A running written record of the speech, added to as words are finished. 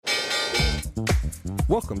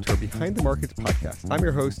Welcome to our Behind the Markets podcast. I'm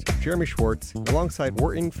your host, Jeremy Schwartz. Alongside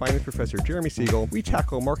Wharton Finance Professor Jeremy Siegel, we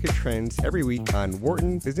tackle market trends every week on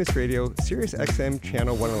Wharton Business Radio, Sirius XM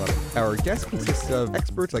Channel 111. Our guest consists of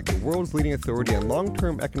experts like the world's leading authority on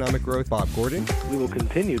long-term economic growth, Bob Gordon. We will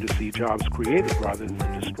continue to see jobs created rather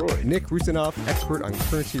than destroyed. Nick Rusinoff, expert on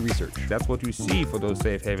currency research. That's what you see for those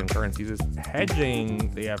safe haven currencies is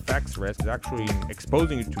hedging the FX risk is actually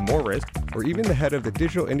exposing you to more risk. Or even the head of the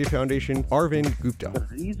Digital India Foundation, Arvind Gupta.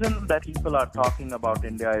 The reason that people are talking about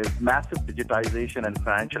India is massive digitization and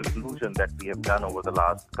financial inclusion that we have done over the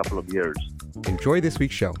last couple of years. Enjoy this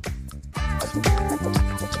week's show.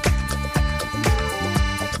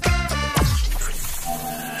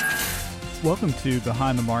 Welcome to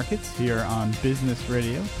Behind the Markets here on Business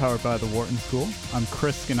Radio, powered by the Wharton School. I'm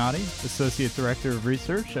Chris Gennady, Associate Director of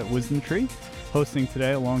Research at WisdomTree, hosting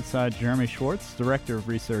today alongside Jeremy Schwartz, Director of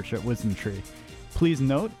Research at WisdomTree. Please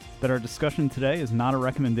note that our discussion today is not a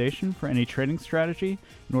recommendation for any trading strategy,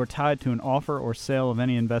 nor tied to an offer or sale of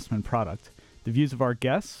any investment product. The views of our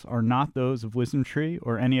guests are not those of WisdomTree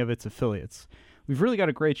or any of its affiliates. We've really got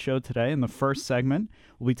a great show today. In the first segment,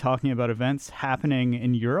 we'll be talking about events happening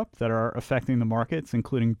in Europe that are affecting the markets,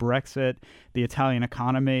 including Brexit, the Italian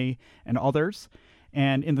economy, and others.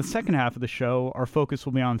 And in the second half of the show, our focus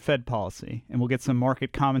will be on Fed policy, and we'll get some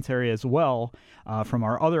market commentary as well from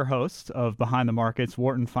our other host of Behind the Markets,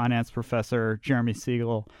 Wharton Finance Professor Jeremy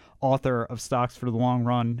Siegel, author of Stocks for the Long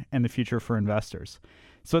Run and the Future for Investors.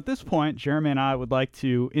 So at this point, Jeremy and I would like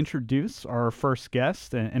to introduce our first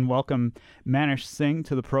guest and welcome Manish Singh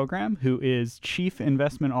to the program, who is Chief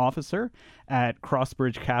Investment Officer at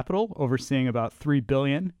Crossbridge Capital, overseeing about $3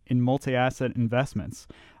 billion in multi-asset investments.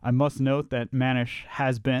 I must note that Manish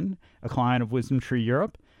has been a client of WisdomTree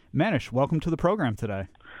Europe. Manish, welcome to the program today.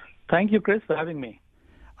 Thank you, Chris, for having me.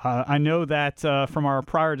 I know that from our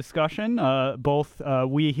prior discussion, both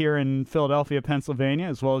we here in Philadelphia, Pennsylvania,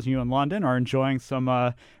 as well as you in London, are enjoying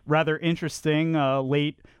some rather interesting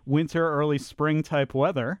late winter, early spring type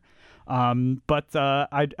weather. But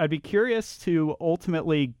I'd be curious to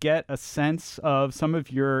ultimately get a sense of some of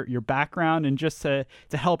your background and just to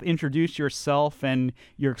help introduce yourself and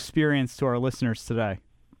your experience to our listeners today.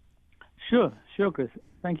 Sure, Chris.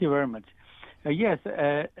 Thank you very much. Yes,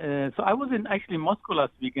 so I was in actually Moscow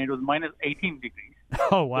last weekend. It was minus 18 degrees.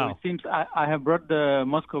 Oh, wow. So it seems I have brought the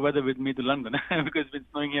Moscow weather with me to London because it's been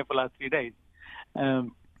snowing here for the last 3 days.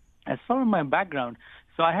 As far as my background,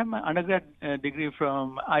 so I have my undergrad degree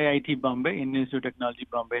from IIT Bombay, Indian Institute of Technology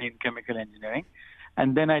Bombay in chemical engineering.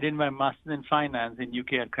 And then I did my master's in finance in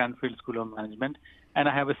UK at Cranfield School of Management. And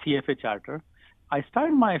I have a CFA charter. I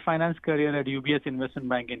started my finance career at UBS Investment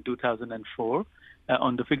Bank in 2004.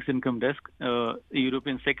 On the fixed income desk,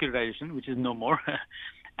 European securitization, which is no more.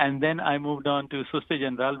 And then I moved on to Societe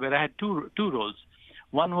Generale, where I had two roles.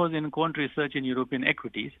 One was in quant research in European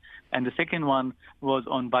equities, and the second one was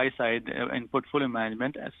on buy side in portfolio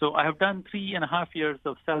management. So I have done 3.5 years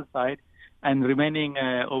of sell side and remaining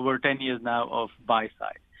over 10 years now of buy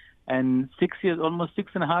side. And almost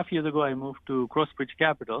 6.5 years ago, I moved to Crossbridge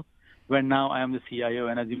Capital, where now I am the CIO.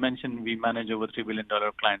 And as you mentioned, we manage over $3 billion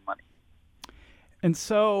client money. And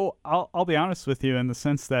so I'll be honest with you in the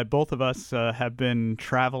sense that both of us have been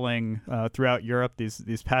traveling throughout Europe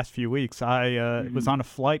these past few weeks. I was on a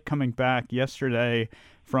flight coming back yesterday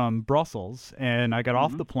from Brussels, and I got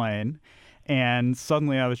off the plane, and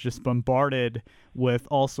suddenly I was just bombarded with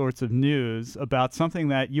all sorts of news about something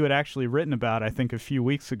that you had actually written about, I think, a few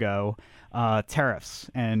weeks ago, tariffs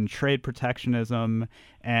and trade protectionism,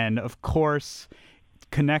 and of course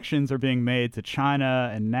connections are being made to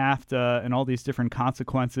China and NAFTA and all these different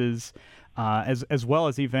consequences, as well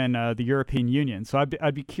as even the European Union. So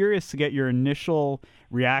I'd be curious to get your initial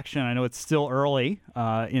reaction. I know it's still early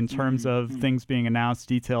in terms of things being announced,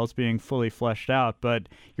 details being fully fleshed out, but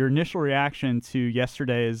your initial reaction to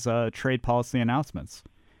yesterday's trade policy announcements.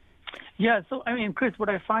 Yeah, so I mean, Chris, what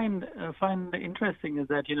I find interesting is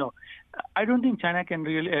that I don't think China can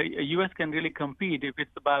really, U.S. can really compete if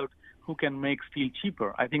it's about who can make steel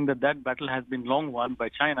cheaper. I think that battle has been long won by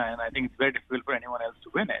China, and I think it's very difficult for anyone else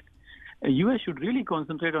to win it. The U.S. should really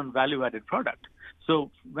concentrate on value-added product. So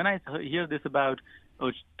when I hear this about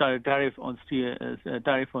tariff on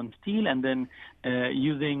steel, and then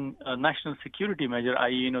using a national security measure,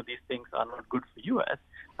 i.e., these things are not good for U.S.,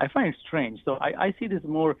 I find it strange. So I see this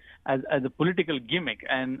more as a political gimmick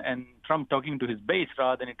and Trump talking to his base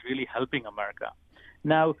rather than it really helping America.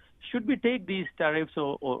 Now, should we take these tariffs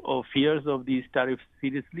or fears of these tariffs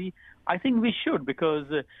seriously? I think we should, because,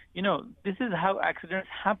 this is how accidents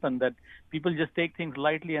happen, that people just take things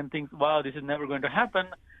lightly and think, wow, this is never going to happen.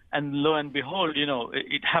 And lo and behold,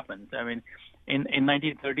 it happens. I mean, in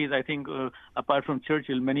 1930s, I think, apart from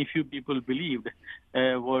Churchill, many few people believed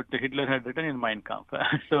what Hitler had written in Mein Kampf.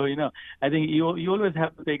 So, I think you always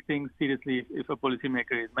have to take things seriously if a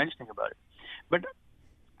policymaker is mentioning about it.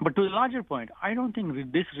 But to the larger point, I don't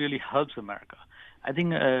think this really helps America. I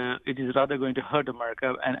think it is rather going to hurt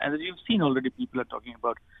America. And as you've seen already, people are talking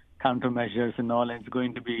about countermeasures and all, and it's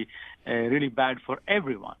going to be really bad for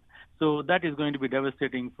everyone. So that is going to be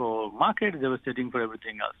devastating for markets, devastating for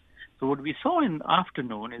everything else. So what we saw in the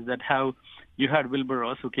afternoon is that how you had Wilbur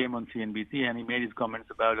Ross, who came on CNBC, and he made his comments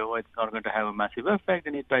about, it's not going to have a massive effect,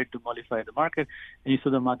 and he tried to mollify the market, and you saw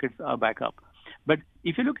the markets are back up. But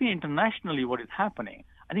if you're looking internationally what is happening,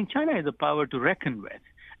 I think China is a power to reckon with.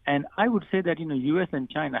 And I would say that, U.S. and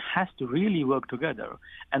China has to really work together,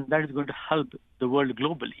 and that is going to help the world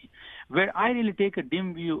globally. Where I really take a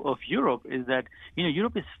dim view of Europe is that,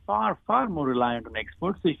 Europe is far, far more reliant on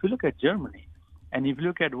exports. So if you look at Germany, and if you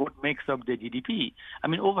look at what makes up their GDP, I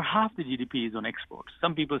mean, over half the GDP is on exports.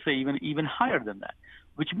 Some people say even higher than that,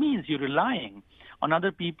 which means you're relying on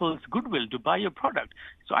other people's goodwill to buy your product.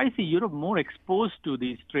 So I see Europe more exposed to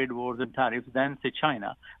these trade wars and tariffs than, say,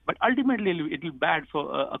 China. But ultimately, it will be bad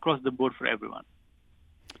for across the board for everyone.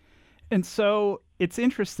 And so it's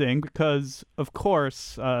interesting because, of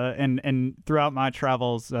course, and throughout my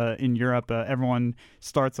travels in Europe, everyone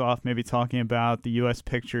starts off maybe talking about the U.S.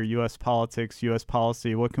 picture, U.S. politics, U.S.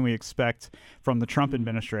 policy. What can we expect from the Trump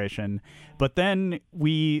administration? But then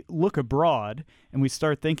we look abroad and we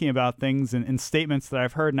start thinking about things in statements that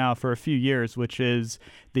I've heard now for a few years, which is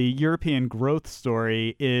the European growth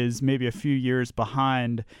story is maybe a few years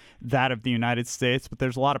behind that of the United States. But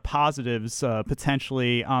there's a lot of positives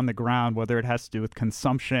potentially on the ground, whether it has to do with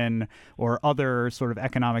consumption or other sort of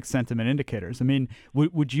economic sentiment indicators. I mean,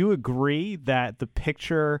 would you agree that the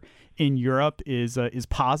picture in Europe is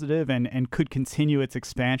positive and could continue its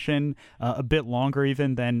expansion a bit longer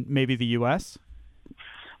even than maybe the U.S.?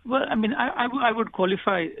 Well, I mean, I would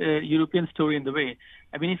qualify European story in the way.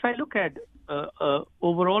 I mean, if I look at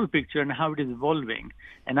overall picture and how it is evolving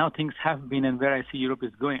and how things have been and where I see Europe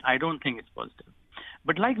is going, I don't think it's positive.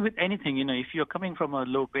 But like with anything, if you're coming from a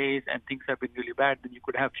low base and things have been really bad, then you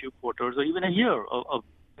could have few quarters or even a year of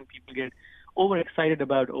people get overexcited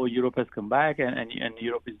about, Europe has come back and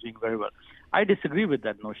Europe is doing very well. I disagree with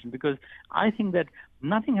that notion because I think that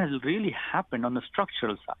nothing has really happened on the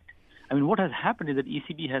structural side. I mean, what has happened is that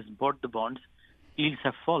ECB has bought the bonds, yields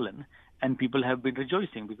have fallen, and people have been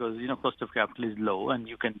rejoicing because, cost of capital is low and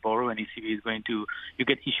you can borrow and ECB is going to, you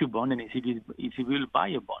get issue bond and ECB will buy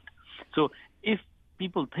a bond. So if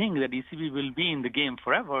people think that ECB will be in the game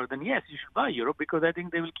forever, then yes, you should buy Europe because I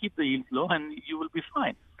think they will keep the yields low and you will be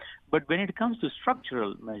fine. But when it comes to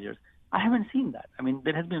structural measures, I haven't seen that. I mean,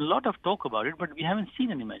 there has been a lot of talk about it, but we haven't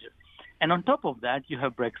seen any measure. And on top of that, you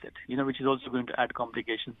have Brexit, which is also going to add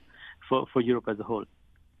complications for Europe as a whole.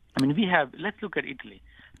 I mean, let's look at Italy,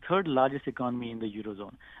 third largest economy in the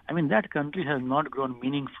Eurozone. I mean, that country has not grown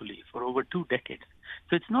meaningfully for over 2 decades.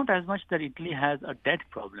 So it's not as much that Italy has a debt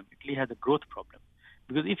problem. Italy has a growth problem.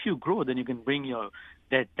 Because if you grow, then you can bring your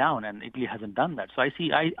debt down, and Italy hasn't done that. So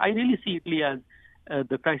I really see Italy as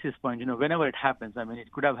the crisis point, whenever it happens. I mean,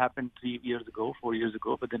 it could have happened 3 years ago, 4 years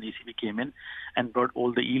ago, but then ECB came in and brought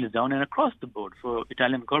all the yields down. And across the board for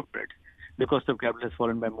Italian corporates, the cost of capital has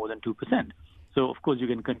fallen by more than 2%. So, of course, you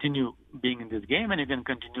can continue being in this game and you can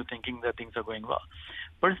continue thinking that things are going well.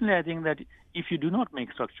 Personally, I think that if you do not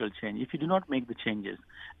make structural change, if you do not make the changes,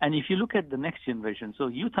 and if you look at the next generation, so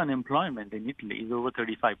youth unemployment in Italy is over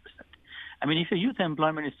 35%. I mean, if your youth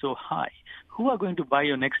employment is so high, who are going to buy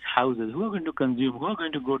your next houses? Who are going to consume? Who are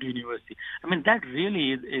going to go to university? I mean, that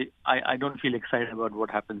really is, I don't feel excited about what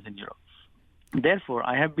happens in Europe. Therefore,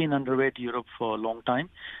 I have been underweight Europe for a long time.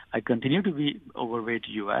 I continue to be overweight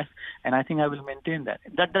US, and I think I will maintain that.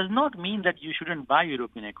 That does not mean that you shouldn't buy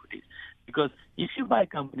European equities, because if you buy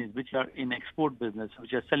companies which are in export business,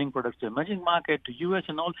 which are selling products to emerging market, to US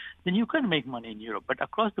and all, then you can make money in Europe. But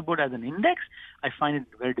across the board as an index, I find it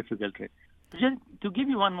very difficult. Just to give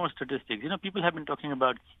you one more statistics, people have been talking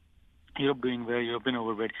about Europe doing well, Europe being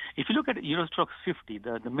overweight. If you look at Eurostoxx 50,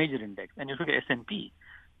 the major index, and you look at S&P,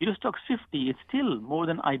 Eurostoxx 50 is still more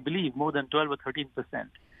than 12 or 13%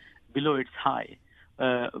 below its high,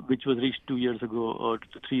 which was reached 2 years ago or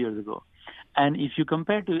 3 years ago. And if you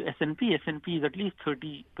compare to S&P is at least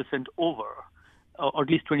 30% over, or at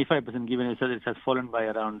least 25%, given it has fallen by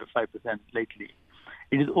around 5% lately.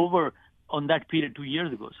 It is over on that period 2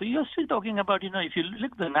 years ago. So you're still talking about, if you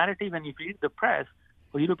look at the narrative and if you read the press,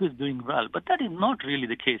 Europe is doing well. But that is not really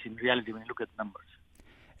the case in reality when you look at numbers.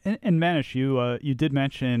 And Manish, you did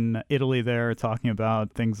mention Italy there, talking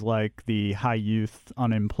about things like the high youth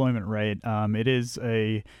unemployment rate. It is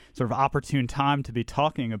a sort of opportune time to be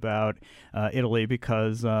talking about Italy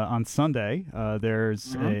because on Sunday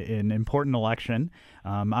there's an important election.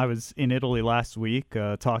 I was in Italy last week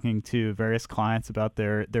talking to various clients about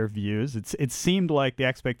their views. It seemed like the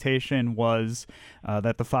expectation was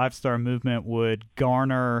that the Five Star Movement would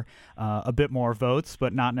garner a bit more votes,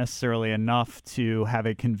 but not necessarily enough to have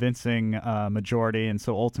a convincing majority. And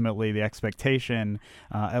so ultimately the expectation,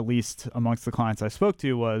 at least amongst the clients I spoke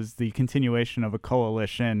to, was the continuation of a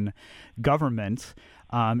coalition government.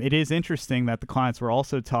 It is interesting that the clients were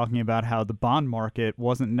also talking about how the bond market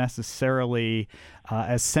wasn't necessarily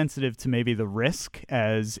as sensitive to maybe the risk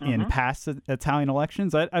as in past Italian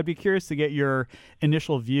elections. I'd be curious to get your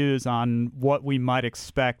initial views on what we might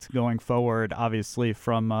expect going forward, obviously,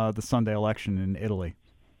 from the Sunday election in Italy.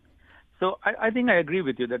 So I think I agree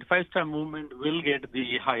with you that Five Star Movement will get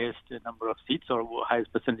the highest number of seats or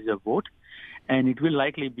highest percentage of vote, and it will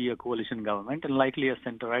likely be a coalition government and likely a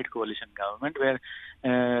center-right coalition government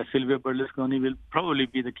where Silvio Berlusconi will probably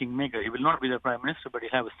be the kingmaker. He will not be the prime minister, but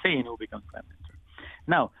he'll have a say in who becomes prime minister.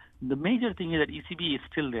 Now, the major thing is that ECB is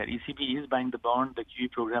still there. ECB is buying the bond. The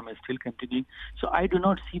QE program is still continuing. So I do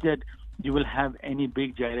not see that you will have any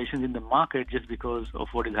big gyrations in the market just because of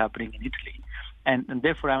what is happening in Italy. And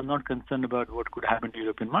therefore, I'm not concerned about what could happen to the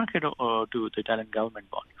European market or to the Italian government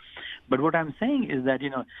bond. But what I'm saying is that,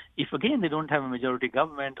 if again they don't have a majority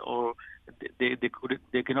government or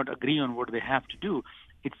they cannot agree on what they have to do,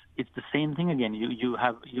 it's the same thing again. You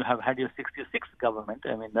have had your 66th government.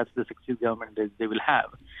 I mean, that's the 60th government they will have,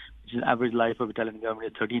 which is average life of Italian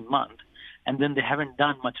government is 13 months. And then they haven't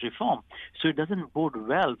done much reform. So it doesn't bode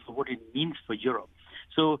well for what it means for Europe.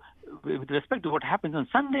 So with respect to what happens on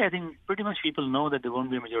Sunday, I think pretty much people know that there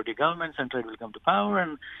won't be a majority government, center-right will come to power,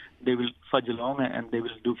 and they will fudge along and they will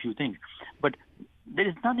do a few things. But there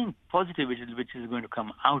is nothing positive which is going to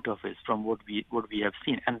come out of it from what we have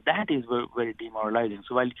seen, and that is very demoralizing.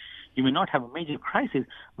 So while you may not have a major crisis,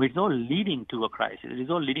 but it's all leading to a crisis. It is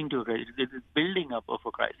all leading to a crisis. It is building up of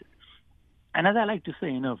a crisis. And as I like to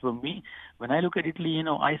say, for me, when I look at Italy,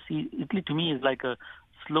 I see Italy to me is like a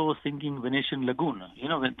slow sinking Venetian lagoon.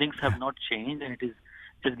 When things have not changed and it is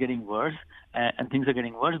just getting worse, and things are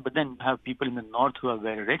getting worse. But then you have people in the north who are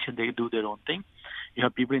very rich and they do their own thing. You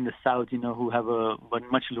have people in the south, who have a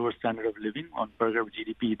much lower standard of living on per capita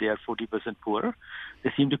GDP. They are 40% poorer.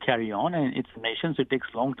 They seem to carry on, and it's a nation, so it takes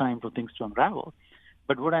a long time for things to unravel.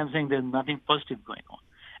 But what I'm saying, there's nothing positive going on.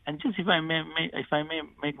 And just if I may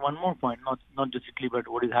make one more point, not just Italy, but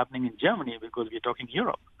what is happening in Germany, because we're talking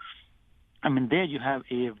Europe. I mean, there you have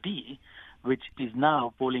AfD, which is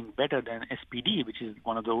now polling better than SPD, which is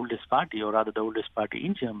one of the oldest party, or rather the oldest party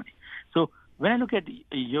in Germany. So when I look at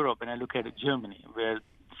Europe and I look at Germany, where it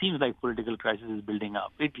seems like political crisis is building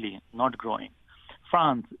up, Italy not growing,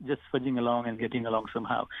 France just fudging along and getting along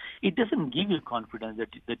somehow, it doesn't give you confidence that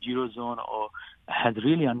the Eurozone has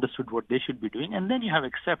really understood what they should be doing. And then you have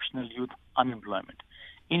exceptional youth unemployment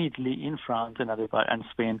in Italy, in France, and other parts, and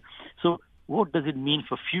Spain. So what does it mean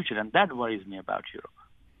for future? And that worries me about Europe.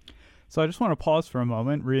 So I just want to pause for a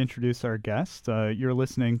moment, reintroduce our guest. You're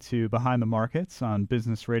listening to Behind the Markets on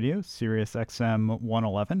Business Radio, Sirius XM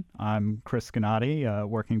 111. I'm Chris Gennady,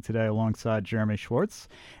 working today alongside Jeremy Schwartz.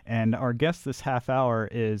 And our guest this half hour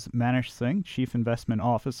is Manish Singh, Chief Investment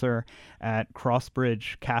Officer at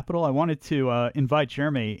Crossbridge Capital. I wanted to invite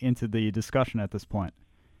Jeremy into the discussion at this point.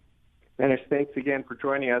 Manish, thanks again for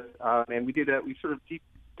joining us. And we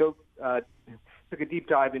took a deep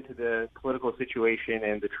dive into the political situation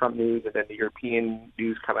and the Trump news and then the European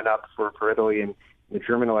news coming up for Italy and the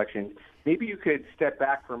German elections. Maybe you could step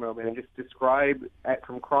back for a moment and just describe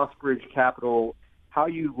from Crossbridge Capital how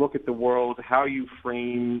you look at the world, how you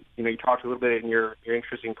frame, you talked a little bit in your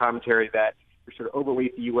interesting commentary that you're sort of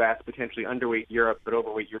overweight the U.S., potentially underweight Europe, but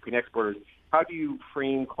overweight European exporters. How do you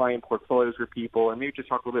frame client portfolios for people? And maybe just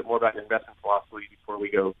talk a little bit more about your investment philosophy before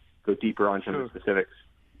we go deeper on some of the specifics.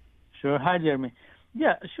 Sure. Hi, Jeremy.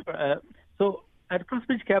 Yeah, sure. So at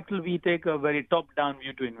Crossbridge Capital, we take a very top-down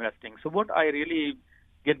view to investing. So what I really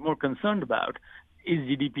get more concerned about is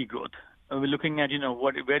GDP growth. We're looking at,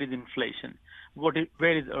 where is inflation,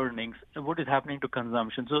 where is earnings, what is happening to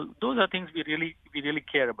consumption. So those are things we really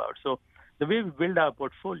care about. So the way we build our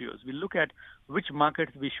portfolios, we look at which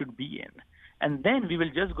markets we should be in, and then we will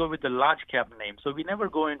just go with the large cap names. So we never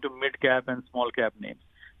go into mid cap and small cap names.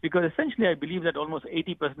 because essentially I believe that almost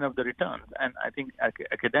 80% of the returns, and I think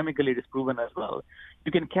academically it is proven as well,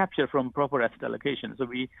 you can capture from proper asset allocation. So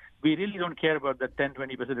we really don't care about the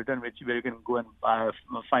 10-20% return where you can go and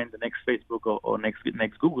find the next Facebook or next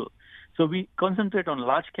Google. So we concentrate on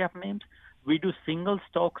large cap names. We do single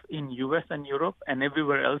stocks in US and Europe, and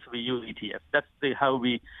everywhere else we use ETF. That's how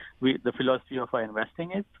the philosophy of our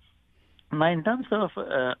investing is. Now, in terms of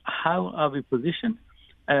how are we positioned,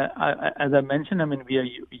 as I mentioned, I mean, we are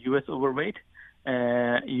US overweight,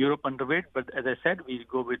 Europe underweight, but as I said, we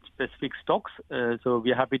go with specific stocks. So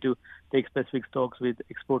we are happy to take specific stocks with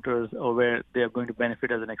exporters or where they are going to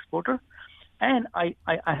benefit as an exporter. And I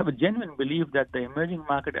have a genuine belief that the emerging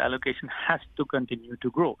market allocation has to continue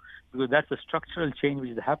to grow, because that's a structural change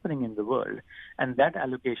which is happening in the world, and that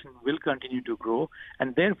allocation will continue to grow.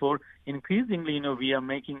 And therefore, increasingly, we are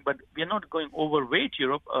making, but we are not going overweight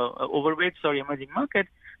emerging market,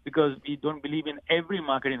 because we don't believe in every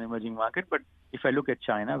market in emerging market. But if I look at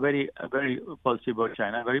China, very positive about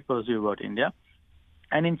China, very positive about India,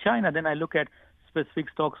 and in China, then I look at specific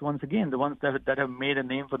stocks once again, the ones that have made a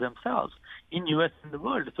name for themselves in US and the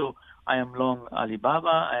world. So I am long Alibaba,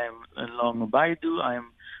 I am long Baidu, I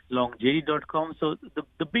am long JD.com. So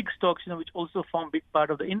the big stocks, which also form big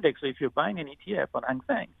part of the index. So if you're buying an ETF on Hang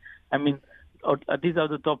Seng, I mean, these are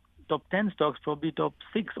the top 10 stocks, probably top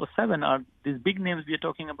 6 or 7 are these big names we are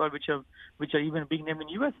talking about, which are even big name in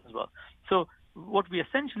US as well. So what we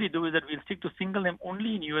essentially do is that we'll stick to single name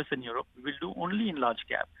only in US and Europe. We'll do only in large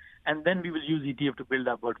cap, and then we will use ETF to build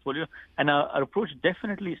our portfolio. And our approach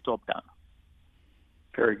definitely is top down.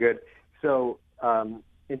 Very good. So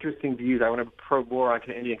interesting views. I want to probe more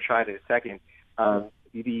onto India and China in a second.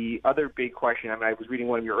 The other big question, I mean, I was reading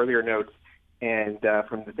one of your earlier notes and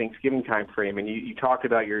from the Thanksgiving time frame, and you talked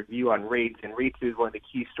about your view on rates, and rates is one of the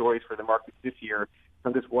key stories for the markets this year.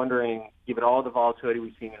 I'm just wondering, given all the volatility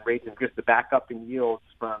we've seen in rates and just the backup in yields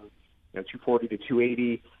from 240 to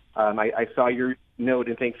 280, I saw your note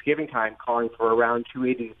in Thanksgiving time calling for around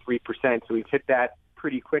 280 to 3%. So we've hit that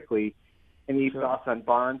pretty quickly. Any thoughts on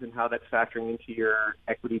bonds and how that's factoring into your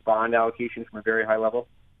equity bond allocation from a very high level?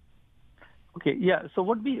 Okay, yeah. So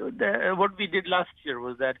what we did last year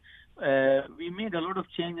was that we made a lot of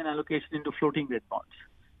change in allocation into floating rate bonds.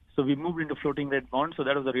 So we moved into floating rate bonds. So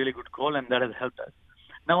that was a really good call, and that has helped us.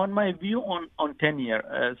 Now, on my view on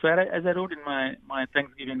 10-year, so as I wrote in my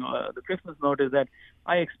Thanksgiving, the Christmas note is that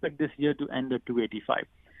I expect this year to end at 285.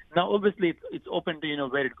 Now, obviously, it's open to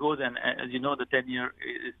where it goes, and as you know, the 10-year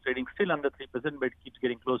is trading still under 3%, but it keeps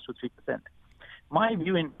getting close to 3%. My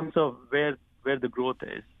view in terms of where the growth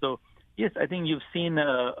is. So yes, I think you've seen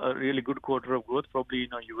a really good quarter of growth. Probably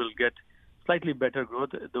you will get slightly better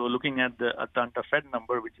growth, though looking at the Atlanta Fed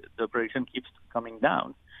number, which the prediction keeps coming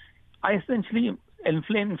down.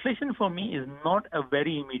 Inflation for me is not a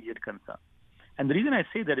very immediate concern. And the reason I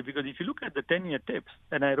say that is because if you look at the 10-year tips,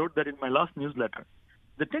 and I wrote that in my last newsletter,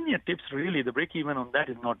 the 10-year tips, really, the break-even on that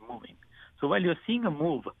is not moving. So while you're seeing a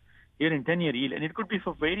move here in 10-year yield, and it could be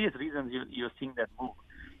for various reasons you're seeing that move,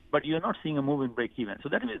 but you're not seeing a move in break-even. So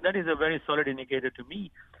that is a very solid indicator to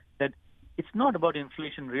me that it's not about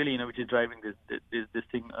inflation, really, which is driving this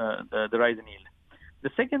thing, the rise in yield.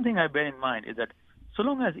 The second thing I bear in mind is that so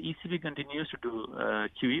long as ECB continues to do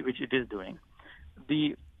QE, which it is doing,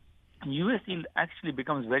 the US yield actually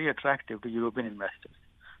becomes very attractive to European investors.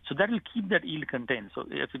 So that will keep that yield contained. So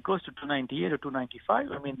if it goes to 298 or 295,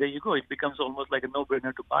 I mean, there you go. It becomes almost like a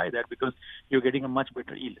no-brainer to buy that because you're getting a much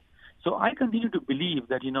better yield. So I continue to believe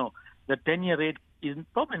that, the 10-year rate is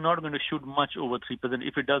probably not going to shoot much over 3%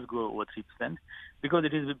 if it does go over 3%, because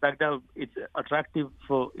it is backed up. It's attractive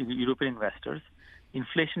for European investors.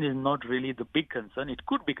 Inflation is not really the big concern. It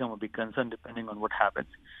could become a big concern depending on what happens.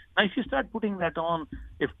 Now, if you start putting that on,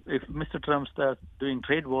 if Mr. Trump starts doing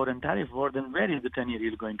trade war and tariff war, then where is the 10-year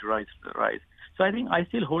yield going to rise? So I think I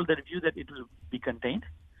still hold that view that it will be contained,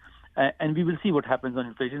 and we will see what happens on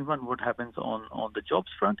inflation front, what happens on the jobs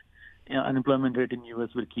front. Unemployment rate in U.S.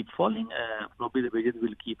 will keep falling. Probably the wages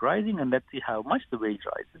will keep rising, and let's see how much the wage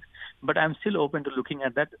rises. But I'm still open to looking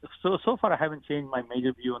at that. So far, I haven't changed my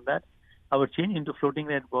major view on that. Our change into floating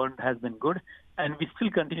rate bond has been good, and we still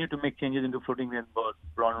continue to make changes into floating rate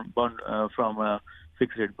bond from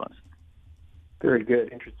fixed rate bonds. Very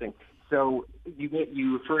good, interesting. So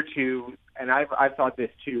you refer to, and I've thought this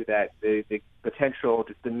too, that the potential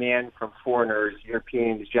demand from foreigners,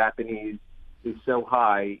 Europeans, Japanese, is so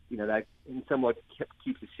high, that somewhat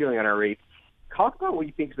keeps the ceiling on our rates. Talk about what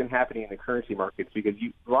you think has been happening in the currency markets, because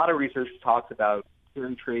a lot of research talks about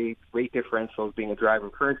carry trade, rate differentials being a driver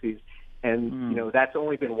of currencies. And, that's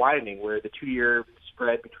only been widening, where the 2-year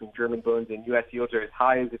spread between German bonds and U.S. yields are as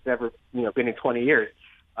high as it's ever, been in 20 years.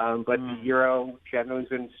 but the euro generally has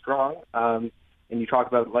been strong. And you talk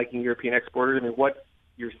about liking European exporters. I mean, what's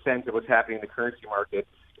your sense of what's happening in the currency markets,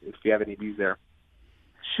 if you have any views there?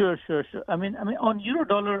 Sure. I mean, on euro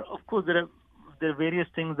dollar, of course, there are various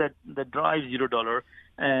things that drives euro dollar,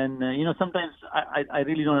 and sometimes I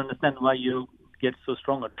really don't understand why you get so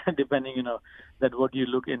strong, depending that what you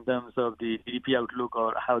look in terms of the GDP outlook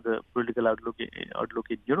or how the political outlook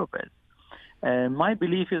in Europe is. My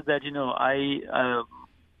belief is that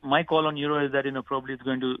my call on euro is that probably it's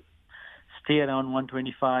going to stay around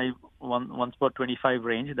 125, one spot 25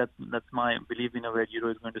 range. That's my belief where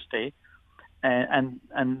euro is going to stay. And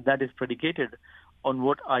that is predicated on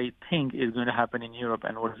what I think is going to happen in Europe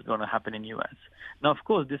and what is going to happen in U.S. Now, of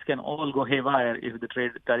course, this can all go haywire if the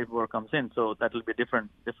trade tariff war comes in, so that will be a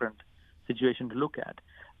different situation to look at.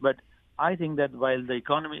 But I think that while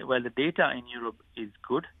the data in Europe is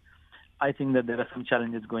good, I think that there are some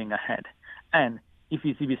challenges going ahead. And if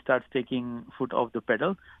ECB starts taking foot off the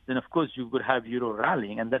pedal, then of course you could have euro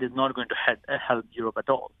rallying, and that is not going to help Europe at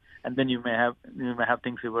all. And then you may have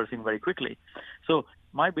things reversing very quickly. So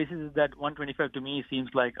my basis is that 125 to me seems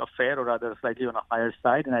like a fair, or rather slightly on a higher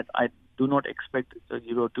side, and I do not expect the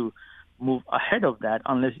euro to move ahead of that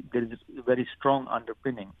unless there is a very strong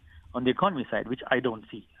underpinning on the economy side, which I don't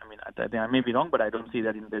see. I mean, I may be wrong, but I don't see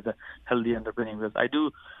that there's a healthy underpinning, because I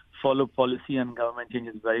do follow policy and government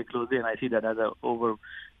changes very closely, and I see that as a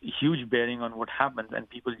huge bearing on what happens, and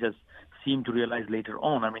people just seem to realize later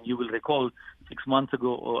on. I mean, you will recall 6 months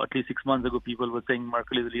ago, or at least 6 months ago, people were saying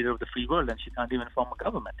Merkel is the leader of the free world and she can't even form a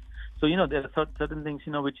government. So, there are certain things,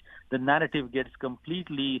 which the narrative gets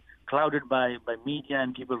completely clouded by media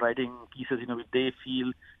and people writing pieces, which they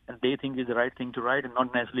feel and they think is the right thing to write, and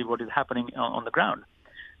not necessarily what is happening on the ground.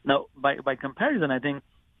 Now, by comparison, I think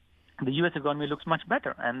the U.S. economy looks much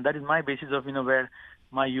better, and that is my basis of where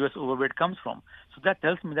my U.S. overweight comes from. So that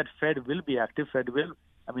tells me that Fed will be active.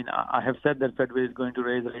 I have said that Fed is going to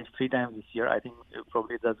raise the rates 3 times this year. I think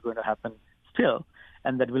probably that's going to happen still,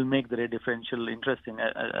 and that will make the rate differential interesting,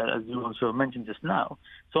 as you also mentioned just now.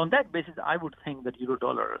 So on that basis, I would think that euro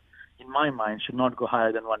dollar, in my mind, should not go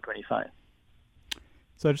higher than 125.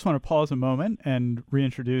 So I just want to pause a moment and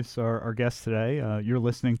reintroduce our guest today. You're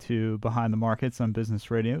listening to Behind the Markets on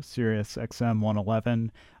Business Radio, Sirius XM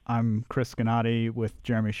 111. I'm Chris Gennady with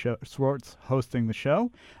Jeremy Schwartz hosting the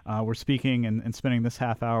show. We're speaking and spending this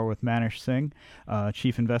half hour with Manish Singh,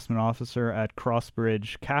 Chief Investment Officer at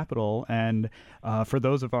Crossbridge Capital. And for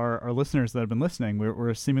those of our listeners that have been listening,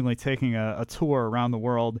 we're seemingly taking a tour around the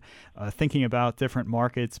world, thinking about different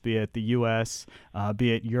markets, be it the U.S.,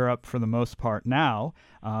 be it Europe for the most part now.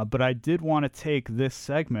 But I did want to take this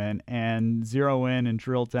segment and zero in and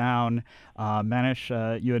drill down.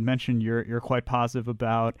 Manish, you had mentioned you're quite positive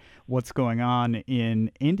about what's going on in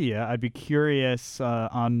India. I'd be curious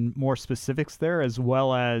on more specifics there, as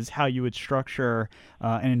well as how you would structure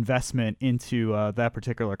an investment into that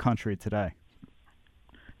particular country today.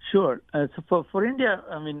 Sure. So for India,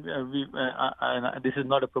 I mean, this is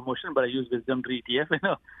not a promotion, but I use WisdomTree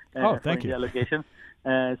ETF, thank you. Allocation.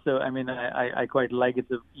 So I mean, I quite like it.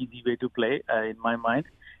 It's an easy way to play in my mind.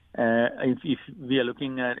 If we are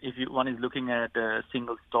looking at, one is looking at a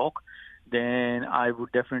single stock, then I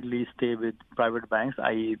would definitely stay with private banks,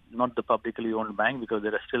 i.e. not the publicly owned bank, because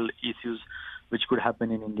there are still issues which could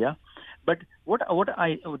happen in India. But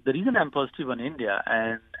the reason I'm positive on India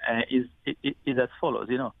is as follows.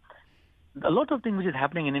 A lot of things which is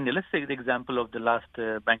happening in India. Let's take the example of the last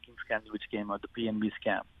banking scandal which came out, the PNB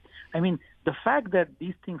scam. I mean, the fact that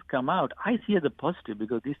these things come out, I see as a positive,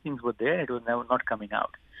 because these things were there, it was now not coming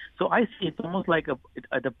out. So I see it's almost like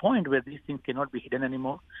at a point where these things cannot be hidden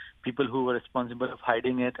anymore. People who were responsible of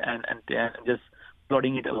hiding it and just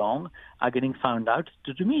plodding it along are getting found out.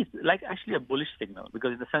 To me, it's like actually a bullish signal,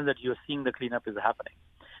 because in the sense that you're seeing the cleanup is happening.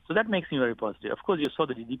 So that makes me very positive. Of course, you saw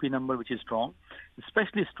the GDP number, which is strong.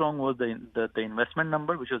 Especially strong was the investment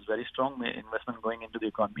number, which was very strong, investment going into the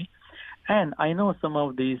economy. And I know some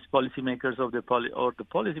of these policymakers of the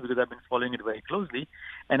policy, because I've been following it very closely,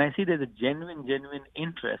 and I see there's a genuine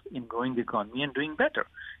interest in growing the economy and doing better.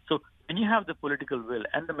 So when you have the political will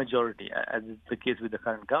and the majority, as is the case with the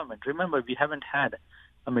current government, remember, we haven't had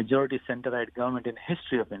a majority center-right government in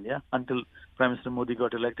history of India until Prime Minister Modi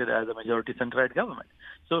got elected as a majority center-right government.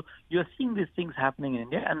 So you're seeing these things happening in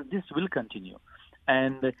India, and this will continue.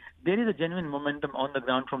 And there is a genuine momentum on the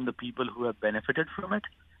ground from the people who have benefited from it.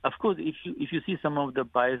 Of course, if you see some of the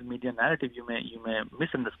biased media narrative, you may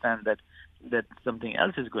misunderstand that something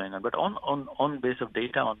else is going on. But on base of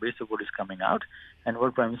data, on base of what is coming out, and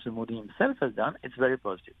what Prime Minister Modi himself has done, it's very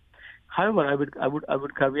positive. However, I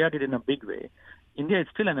would caveat it in a big way India is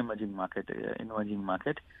still an emerging market.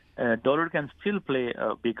 Dollar can still play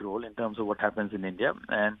a big role in terms of what happens in India.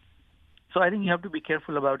 And so I think you have to be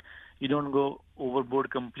careful about you don't go overboard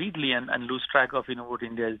completely and lose track of what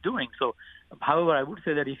India is doing. So, however, I would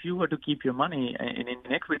say that if you were to keep your money in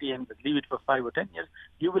Indian equity and leave it for 5 or 10 years,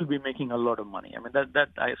 you will be making a lot of money. I mean, that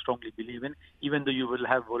I strongly believe in, even though you will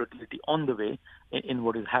have volatility on the way in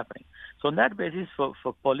what is happening. So on that basis, for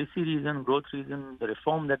policy reason, growth reason, the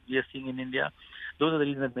reform that we are seeing in India, those are the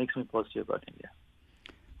reasons that makes me positive about India.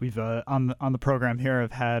 We've on the program here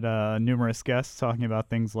have had numerous guests talking about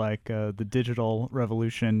things like the digital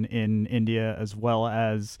revolution in India, as well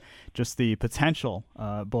as just the potential,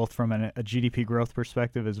 both from a GDP growth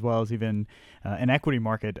perspective as well as even an equity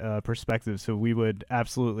market perspective. So we would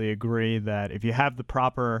absolutely agree that if you have the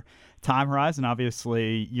proper time horizon,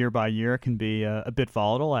 obviously year by year can be a bit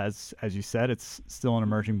volatile, as you said, it's still an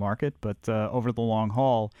emerging market, but over the long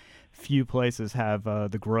haul, few places have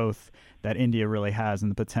the growth that India really has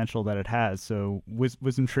and the potential that it has. So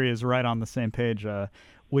WisdomTree is right on the same page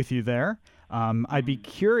with you there. I'd be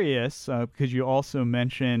curious, because you also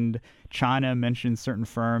mentioned China, mentioned certain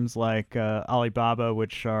firms like Alibaba,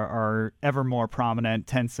 which are ever more prominent.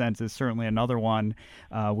 Tencent is certainly another one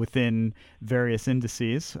within various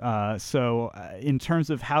indices. So in terms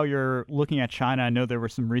of how you're looking at China, I know there were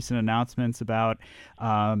some recent announcements about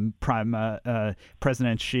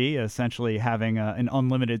President Xi essentially having an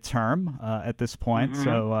unlimited term at this point. Mm-hmm.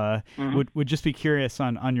 So would just be curious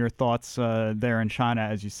on your thoughts there in China.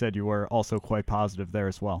 As you said, you were also quite positive there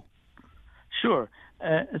as well. Sure.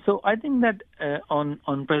 So I think that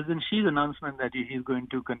on President Xi's announcement that he's going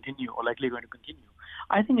to continue or likely going to continue,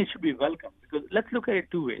 I think it should be welcome, because let's look at it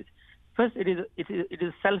two ways. First, it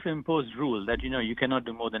is self-imposed rule that you cannot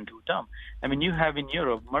do more than 2 terms. I mean, you have in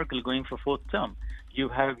Europe Merkel going for 4th term.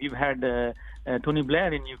 You've had Tony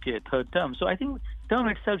Blair in UK 3rd term. So I think term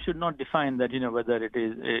itself should not define that whether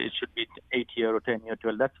it should be 8 year or 10 year,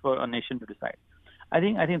 12. That's for a nation to decide. I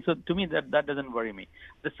think so. To me, that doesn't worry me.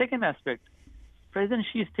 The second aspect, President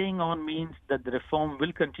Xi staying on means that the reform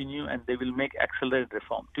will continue and they will make accelerated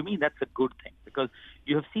reform. To me, that's a good thing, because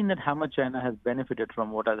you have seen that how much China has benefited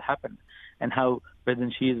from what has happened, and how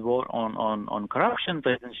President Xi's war on corruption,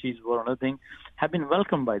 President Xi's war on other things have been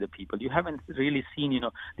welcomed by the people. You haven't really seen,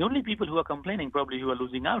 the only people who are complaining probably who are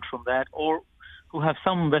losing out from that, or who have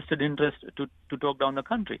some vested interest to talk down the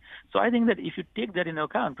country. So I think that if you take that into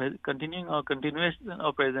account, continuation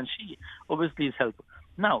of President Xi obviously is helpful.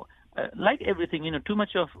 Now, like everything, too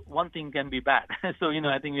much of one thing can be bad. So,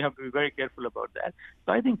 I think we have to be very careful about that.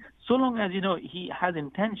 So I think so long as, he has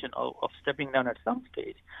intention of stepping down at some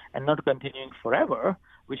stage and not continuing forever,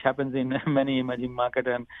 which happens in many emerging market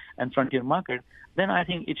and frontier market, then I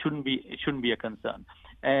think it shouldn't be a concern.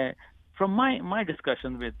 From my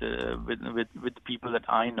discussion with the people that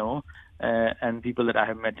I know and people that I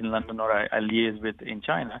have met in London or I liaise with in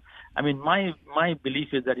China, I mean, my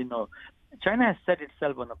belief is that, China has set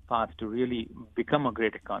itself on a path to really become a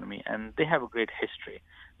great economy, and they have a great history.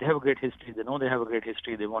 They know they have a great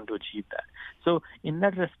history. They want to achieve that. So in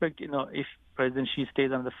that respect, if President Xi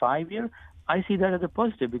stays on the 5 year, I see that as a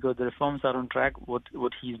positive, because the reforms are on track. What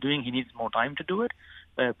he's doing, he needs more time to do it.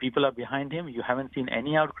 People are behind him. You haven't seen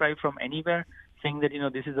any outcry from anywhere saying that,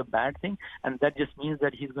 this is a bad thing. And that just means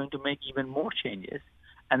that he's going to make even more changes.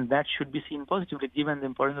 And that should be seen positively, given the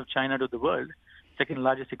importance of China to the world, second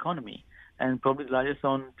largest economy, and probably the largest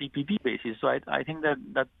on PPP basis. So I think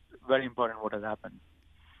that's very important what has happened.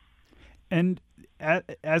 And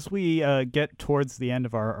as we get towards the end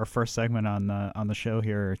of our first segment on the show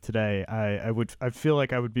here today, I feel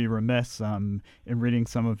like I would be remiss in reading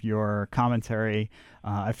some of your commentary.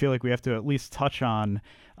 I feel like we have to at least touch on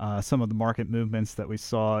some of the market movements that we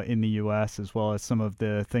saw in the U.S., as well as some of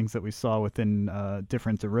the things that we saw within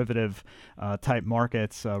different derivative type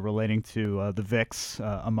markets relating to the VIX,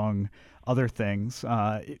 among other things.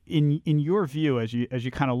 In your view, as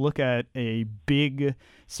you kind of look at a big,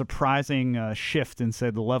 surprising shift in, say,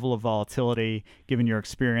 the level of volatility, given your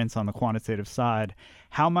experience on the quantitative side,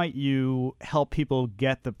 how might you help people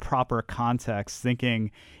get the proper context,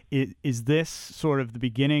 thinking, is this sort of the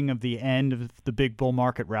beginning of the end of the big bull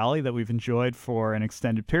market rally that we've enjoyed for an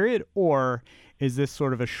extended period, or is this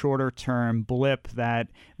sort of a shorter-term blip that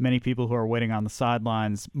many people who are waiting on the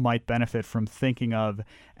sidelines might benefit from thinking of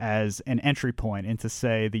as an entry point into,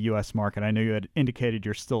 say, the U.S. market? I know you had indicated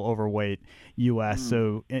you're still overweight U.S.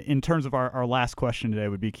 So in terms of our last question today,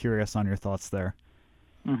 would be curious on your thoughts there.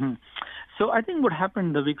 Mm-hmm. So I think what happened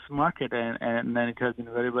in the VIX market, and then it has been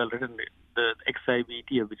very well written, the XIV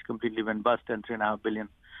ETF, which completely went bust and $3.5 billion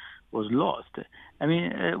was lost. I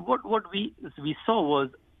mean, what we saw was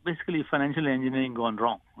basically financial engineering gone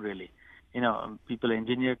wrong, really. People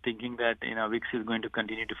engineered thinking that, VIX is going to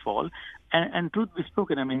continue to fall. And truth be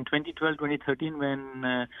spoken, I mean, 2012, 2013,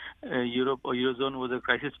 when Europe or Eurozone was a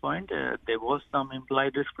crisis point, there was some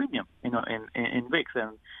implied risk premium, in VIX,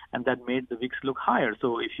 and that made the VIX look higher.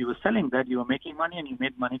 So if you were selling that, you were making money, and you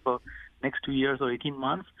made money for next 2 years or 18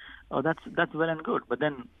 months. Oh, that's well and good. But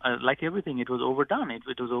then, like everything, it was overdone. It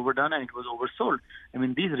was overdone and it was oversold. I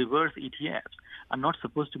mean, these reverse ETFs are not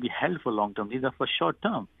supposed to be held for long term. These are for short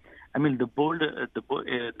term. I mean, the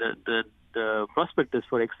prospectus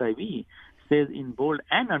for XIV says in bold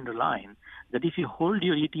and underline that if you hold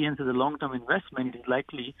your ETNs as a long-term investment, it is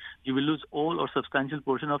likely you will lose all or substantial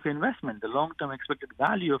portion of your investment. The long-term expected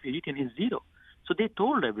value of your ETN is zero. So they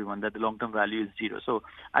told everyone that the long-term value is zero. So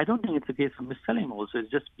I don't think it's a case of mis-selling also. It's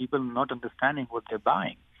just people not understanding what they're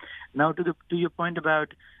buying. Now, to your point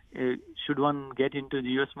about should one get into the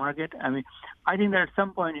U.S. market? I mean, I think that at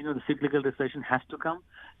some point, the cyclical recession has to come.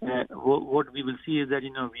 What we will see is that,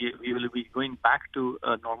 we will be going back to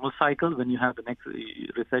a normal cycle when you have the next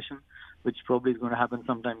recession, which probably is going to happen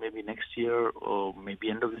sometime maybe next year or maybe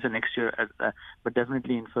end of this year, next year, but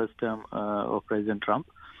definitely in first term of President Trump.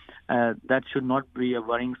 That should not be a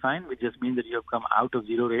worrying sign, which just means that you have come out of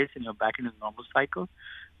zero rates and you're back in a normal cycle.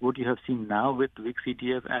 What you have seen now with VIX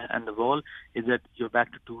ETF and the vol is that you're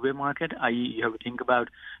back to two-way market, i.e. you have to think about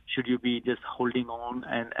should you be just holding on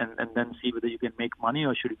and then see whether you can make money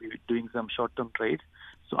or should you be doing some short-term trades.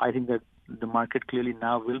 So I think that the market clearly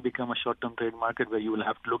now will become a short-term trade market where you will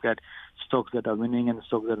have to look at stocks that are winning and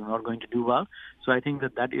stocks that are not going to do well. So I think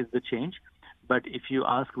that is the change. But if you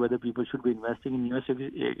ask whether people should be investing in U.S.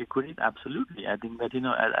 equities, absolutely. I think that,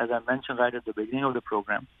 as I mentioned right at the beginning of the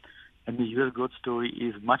program, and the U.S. growth story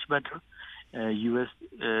is much better. U.S.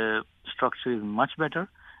 structure is much better.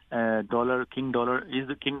 King dollar is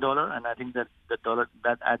the king dollar, and I think that the dollar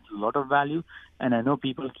that adds a lot of value. And I know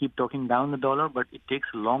people keep talking down the dollar, but it takes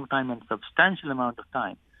a long time and substantial amount of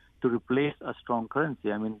time to replace a strong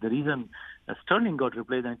currency. I mean, the reason sterling got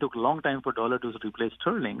replaced and it took a long time for dollar to replace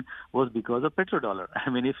sterling was because of petrodollar. I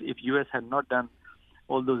mean, if U.S. had not done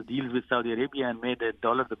all those deals with Saudi Arabia and made a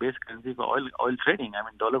dollar the base currency for oil trading, I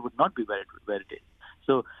mean, dollar would not be where it is.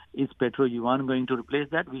 So is Petro Yuan going to replace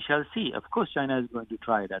that? We shall see. Of course, China is going to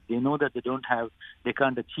try that. They know that they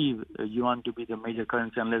can't achieve yuan to be the major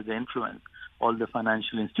currency unless they influence all the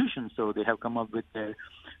financial institutions. So they have come up with their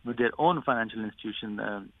own financial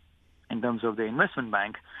institution in terms of the investment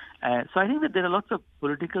bank. So I think that there are lots of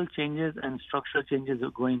political changes and structural changes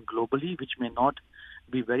going globally, which may not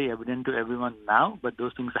be very evident to everyone now, but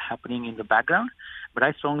those things are happening in the background. But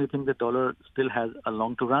I strongly think the dollar still has a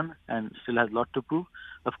long to run and still has a lot to prove.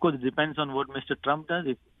 Of course, it depends on what Mr. Trump does.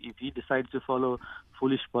 If he decides to follow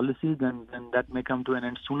foolish policies, then that may come to an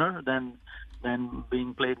end sooner than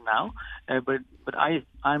being played now. But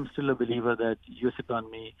I'm still a believer that U.S.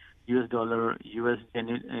 economy, U.S. dollar, U.S.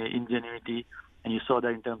 ingenuity, and you saw that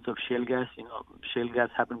in terms of shale gas. Shale gas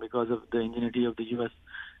happened because of the ingenuity of the U.S.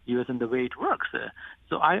 and the way it works.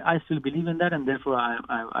 So I still believe in that, and therefore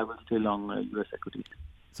I will stay long U.S. equities.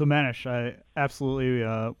 So Manish, I absolutely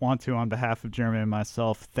want to, on behalf of Jeremy and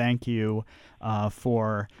myself, thank you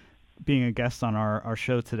for being a guest on our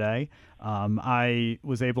show today. I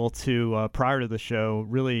was able to, prior to the show,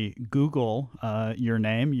 really Google your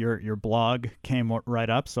name. Your blog came right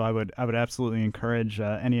up, so I would absolutely encourage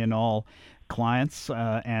any and all clients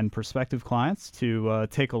and prospective clients to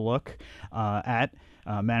take a look at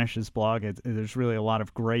Manish's blog. There's really a lot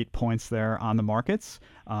of great points there on the markets.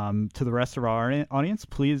 To the rest of our audience,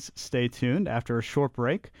 please stay tuned. After a short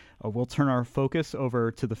break, we'll turn our focus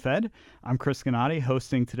over to the Fed. I'm Chris Gennady,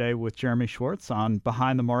 hosting today with Jeremy Schwartz on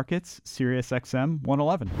Behind the Markets, Sirius XM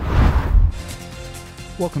 111.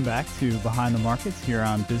 Welcome back to Behind the Markets here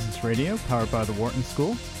on Business Radio, powered by the Wharton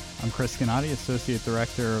School. I'm Chris Gennady, Associate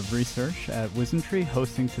Director of Research at WisdomTree,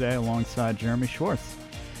 hosting today alongside Jeremy Schwartz.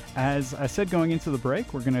 As I said going into the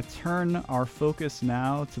break, we're going to turn our focus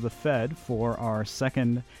now to the Fed for our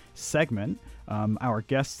second segment. Our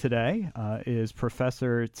guest today is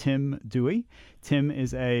Professor Tim Dewey. Tim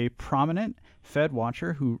is a prominent Fed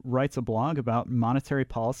watcher who writes a blog about monetary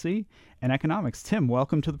policy and economics. Tim,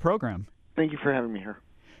 welcome to the program. Thank you for having me here.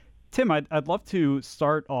 Tim, I'd love to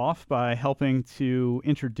start off by helping to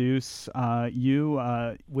introduce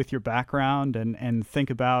you with your background and think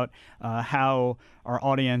about how our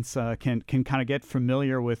audience can kind of get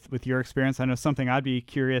familiar with your experience. I know something I'd be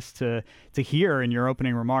curious to hear in your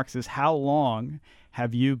opening remarks is how long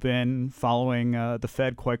have you been following the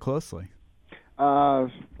Fed quite closely?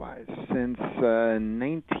 Since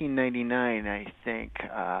 1999, I think.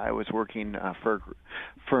 I was working for a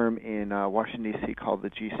firm in Washington, D.C. called the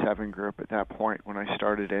G7 Group at that point when I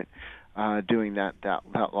started it, doing that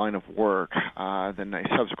line of work. Then I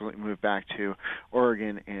subsequently moved back to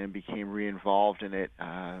Oregon and became re-involved in it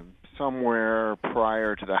somewhere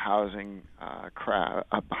prior to the housing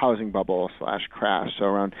bubble / crash, so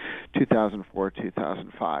around 2004,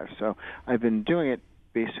 2005. So I've been doing it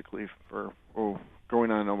basically for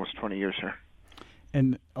going on almost 20 years here.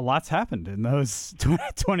 And a lot's happened in those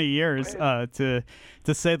 20 years, to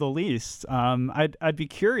say the least. I'd be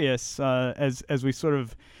curious, as we sort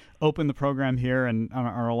of open the program here, and on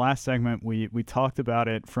our last segment, we talked about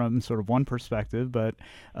it from sort of one perspective, but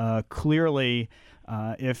clearly,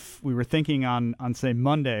 if we were thinking on say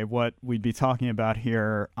Monday, what we'd be talking about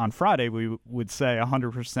here on Friday, we would say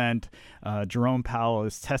 100% Jerome Powell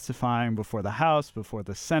is testifying before the House, before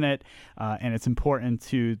the Senate, and it's important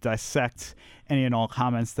to dissect any and all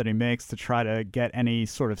comments that he makes to try to get any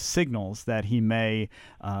sort of signals that he may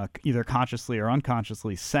either consciously or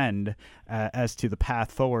unconsciously send as to the path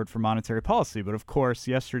forward for monetary policy. But of course,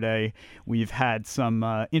 yesterday we've had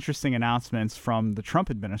some interesting announcements from the Trump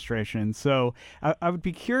administration. So I would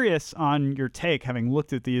be curious on your take, having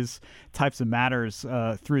looked at these types of matters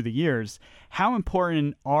through the years. How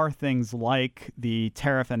important are things like the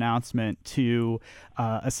tariff announcement to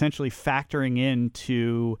essentially factoring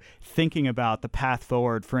into thinking about the path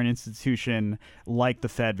forward for an institution like the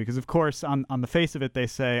Fed? Because, of course, on the face of it, they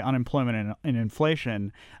say unemployment and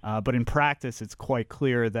inflation, but in practice, it's quite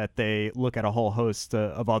clear that they look at a whole host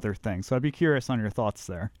of other things. So I'd be curious on your thoughts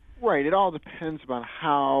there. Right. It all depends on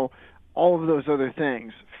how all of those other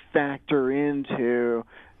things factor into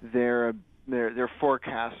their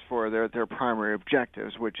forecasts for their primary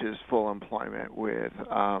objectives, which is full employment with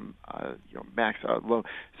low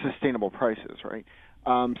sustainable prices, right?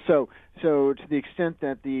 So to the extent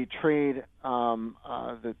that the trade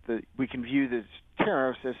we can view this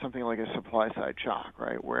tariffs as something like a supply side shock,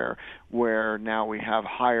 right? Where now we have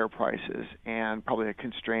higher prices and probably a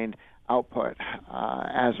constrained output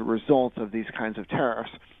as a result of these kinds of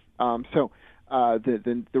tariffs.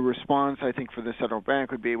 The response, I think, for the central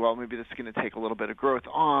bank would be, well, maybe this is going to take a little bit of growth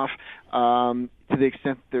off. To the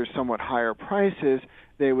extent that there's somewhat higher prices,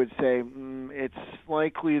 they would say it's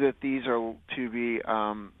likely that these are to be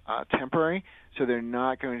temporary, so they're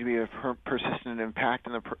not going to be a persistent impact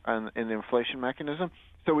in the inflation mechanism.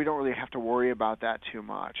 So we don't really have to worry about that too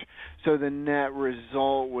much. So the net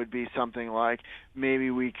result would be something like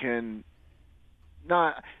maybe we can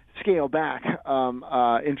not scale back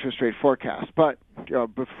interest rate forecasts. But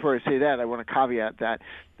before I say that, I want to caveat that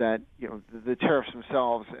the tariffs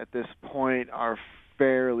themselves at this point are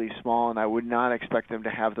fairly small, and I would not expect them to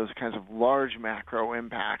have those kinds of large macro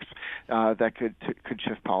impacts that could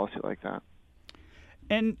shift policy like that.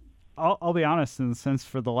 And I'll be honest, in the sense,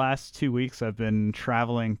 for the last 2 weeks, I've been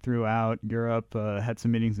traveling throughout Europe, had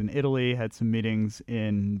some meetings in Italy, had some meetings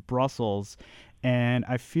in Brussels, and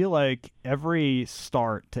I feel like every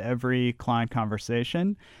start to every client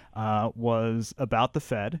conversation was about the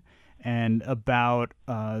Fed and about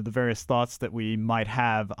the various thoughts that we might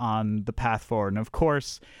have on the path forward. And of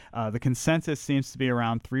course, the consensus seems to be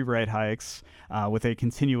around 3 rate hikes with a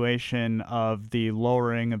continuation of the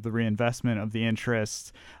lowering of the reinvestment of the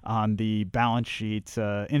interest on the balance sheet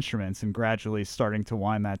instruments and gradually starting to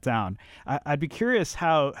wind that down. I'd be curious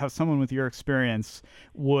how someone with your experience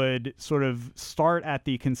would sort of start at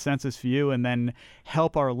the consensus view and then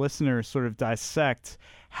help our listeners sort of dissect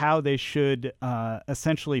how they should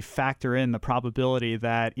essentially factor in the probability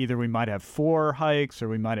that either we might have 4 hikes or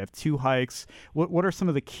we might have 2 hikes. What are some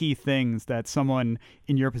of the key things that someone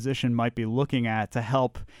in your position might be looking at to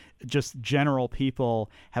help just general people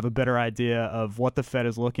have a better idea of what the Fed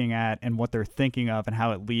is looking at and what they're thinking of and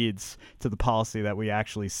how it leads to the policy that we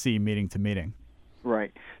actually see meeting to meeting?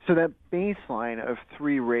 Right. So that baseline of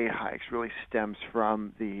 3 rate hikes really stems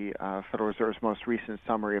from the Federal Reserve's most recent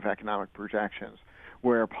summary of economic projections,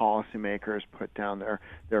 where policymakers put down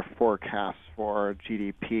their forecasts for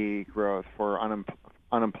GDP growth, for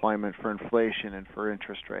unemployment, for inflation, and for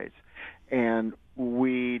interest rates. And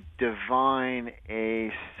we divine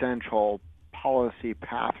a central policy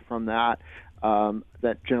path from that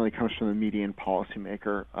that generally comes from the median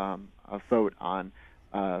policymaker vote on,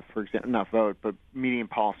 for example, not vote, but median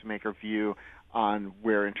policymaker view on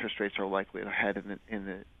where interest rates are likely to head in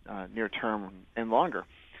the near term and longer.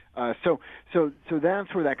 So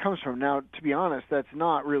that's where that comes from. Now, to be honest, that's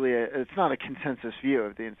not really it's not a consensus view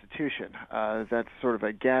of the institution. That's sort of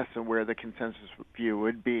a guess of where the consensus view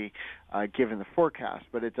would be given the forecast,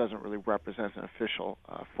 but it doesn't really represent an official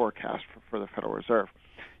forecast for the Federal Reserve.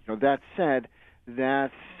 That said,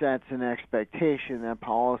 that sets an expectation that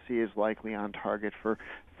policy is likely on target for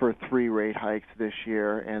 3 rate hikes this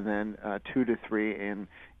year, and then 2 to 3 in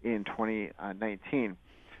 2019.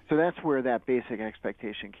 So that's where that basic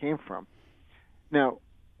expectation came from. Now,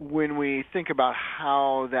 when we think about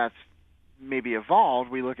how that's maybe evolved,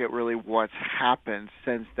 we look at really what's happened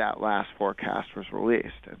since that last forecast was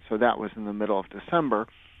released. And so that was in the middle of December.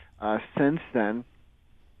 Since then,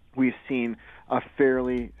 we've seen a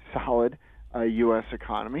fairly solid U.S.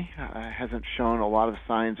 economy. Hasn't shown a lot of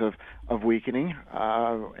signs of weakening,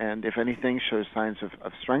 and if anything, shows signs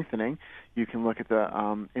of strengthening. You can look at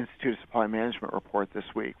the Institute of Supply Management report this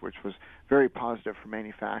week, which was very positive for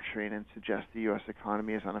manufacturing and suggests the U.S.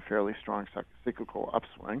 economy is on a fairly strong cyclical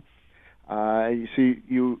upswing. So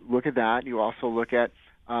you look at that. You also look at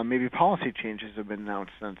maybe policy changes have been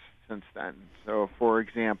announced since then. So, for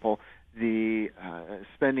example, the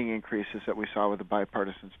spending increases that we saw with the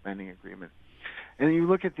bipartisan spending agreement. And you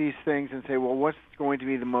look at these things and say, well, what's going to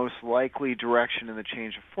be the most likely direction in the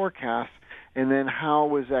change of forecast? And then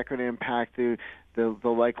how is that going to impact the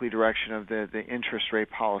likely direction of the interest rate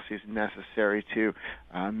policies necessary to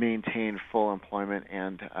maintain full employment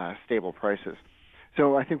and stable prices?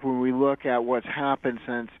 So I think when we look at what's happened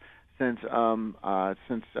since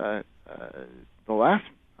the last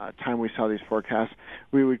time we saw these forecasts,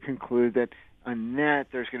 we would conclude that on net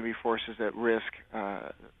there's going to be forces that risk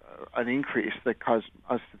an increase that cause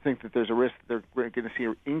us to think that there's a risk that we're going to see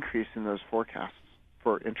an increase in those forecasts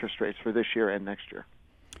for interest rates for this year and next year.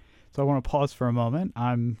 So I want to pause for a moment.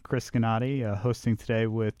 I'm Chris Gennady, hosting today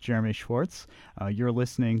with Jeremy Schwartz. You're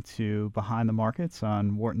listening to Behind the Markets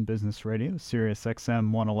on Wharton Business Radio, Sirius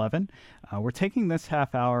XM 111. We're taking this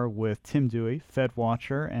half hour with Tim Dewey, Fed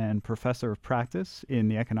Watcher and Professor of Practice in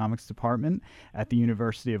the Economics Department at the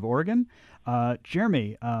University of Oregon.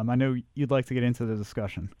 Jeremy, I know you'd like to get into the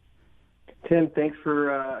discussion. Tim, thanks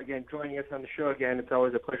for, again, joining us on the show again. It's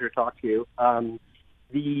always a pleasure to talk to you.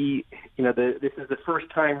 This is the first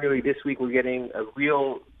time really this week we're getting a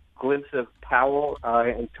real glimpse of Powell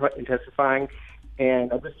intensifying,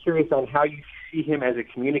 and I'm just curious on how you see him as a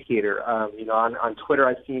communicator. On Twitter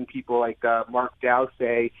I've seen people like Mark Dow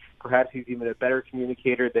say perhaps he's even a better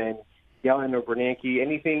communicator than Yellen or Bernanke.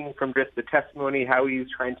 Anything from just the testimony, how he's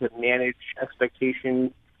trying to manage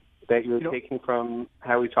expectations that you're taking from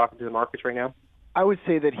how he's talking to the markets right now? I would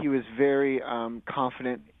say that he was very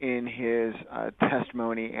confident in his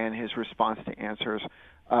testimony and his response to answers.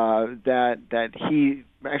 That he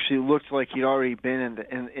actually looked like he'd already been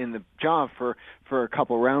in the job for a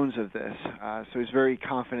couple rounds of this. So he's very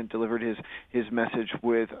confident, delivered his message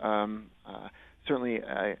with certainly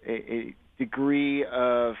a degree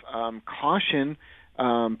of caution,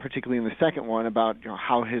 particularly in the second one about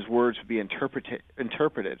how his words would be interpreted.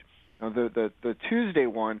 The Tuesday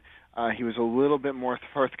one. He was a little bit more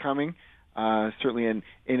forthcoming, certainly in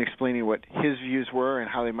explaining what his views were and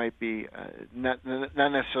how they might be, not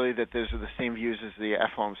necessarily that those are the same views as the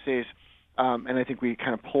FOMC's. And I think we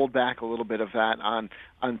kind of pulled back a little bit of that on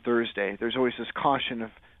Thursday. There's always this caution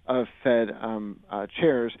of Fed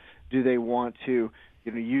chairs. Do they want to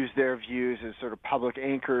use their views as sort of public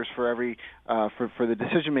anchors for every for the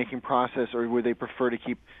decision-making process, or would they prefer to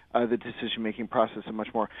keep the decision-making process a much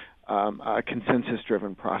more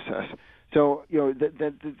consensus-driven process? So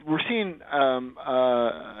we're seeing.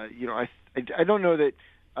 I don't know that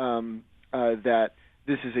that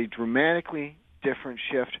this is a dramatically different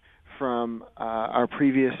shift from our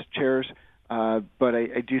previous chairs. But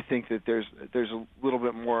I do think that there's a little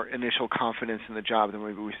bit more initial confidence in the job than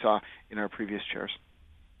maybe we saw in our previous chairs.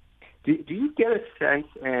 Do you get a sense,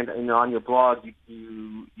 and on your blog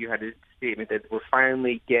you had a statement that we're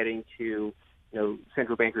finally getting to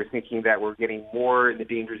central bankers thinking that we're getting more in the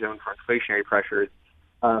danger zone for inflationary pressures.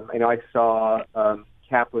 I know I saw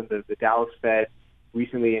Kaplan, the Dallas Fed,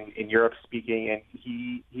 recently in Europe speaking, and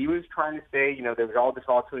he was trying to say there was all this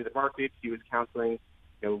volatility in the markets. He was counseling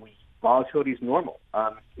volatility is normal.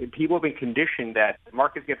 People have been conditioned that the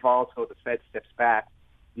markets get volatile, the Fed steps back.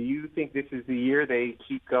 Do you think this is the year they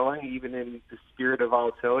keep going, even in the spirit of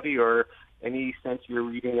volatility, or any sense you're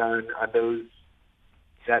reading on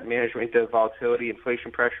that management of volatility, inflation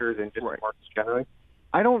pressures, and just markets generally?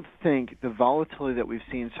 I don't think the volatility that we've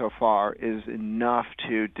seen so far is enough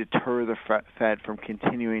to deter the Fed from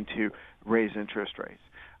continuing to raise interest rates.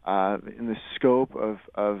 In the scope of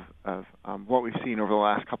what we've seen over the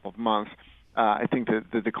last couple of months, I think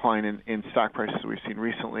that the decline in stock prices we've seen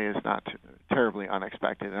recently is not terribly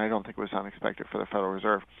unexpected, and I don't think it was unexpected for the Federal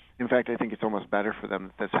Reserve. In fact, I think it's almost better for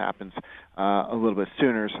them that this happens a little bit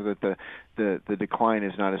sooner, so that the decline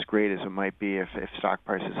is not as great as it might be if stock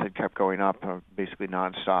prices had kept going up basically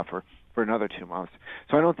nonstop for another 2 months.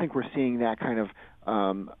 So I don't think we're seeing that kind of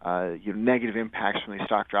negative impacts from these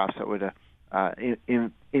stock drops that would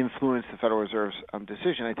influence the Federal Reserve's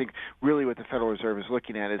decision. I think really what the Federal Reserve is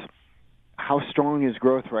looking at is how strong is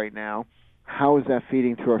growth right now? How is that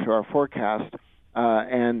feeding through our forecast?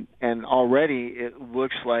 And already it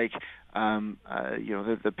looks like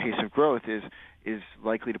the pace of growth is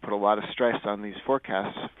likely to put a lot of stress on these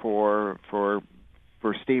forecasts for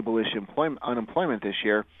stable-ish unemployment this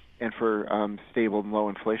year and for stable and low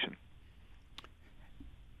inflation.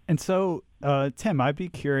 And so, Tim, I'd be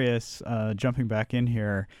curious, jumping back in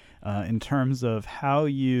here, in terms of how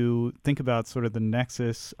you think about sort of the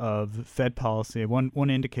nexus of Fed policy. One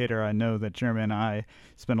indicator I know that Jeremy and I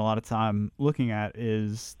spend a lot of time looking at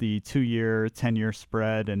is the 2-year, 10-year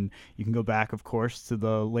spread. And you can go back, of course, to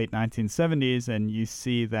the late 1970s, and you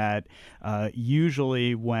see that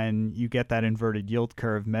usually when you get that inverted yield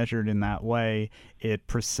curve measured in that way, it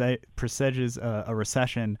presages a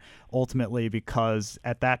recession ultimately, because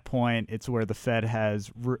at that point it's where the Fed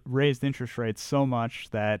has raised interest rates so much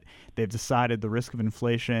that they've decided the risk of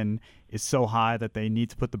inflation is so high that they need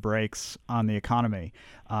to put the brakes on the economy.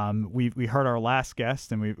 We heard our last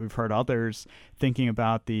guest, and we've heard others thinking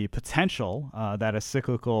about the potential that a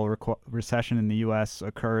cyclical recession in the U.S.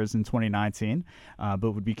 occurs in 2019,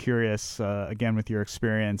 but would be curious, again, with your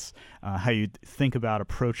experience, how you think about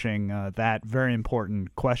approaching that very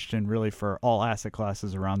important question really for all asset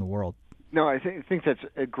classes around the world. No, I think that's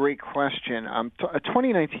a great question. A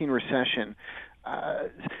 2019 recession,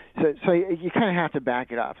 so you kind of have to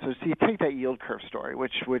back it up. So you take that yield curve story,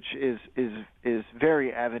 which is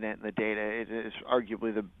very evident in the data. It is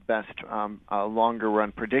arguably the best longer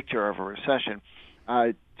run predictor of a recession.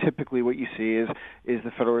 Typically, what you see is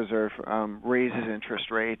the Federal Reserve raises interest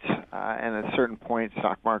rates, and at a certain point,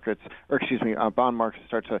 bond markets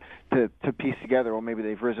start to piece together. Well, maybe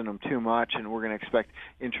they've risen them too much, and we're going to expect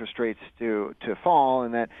interest rates to fall,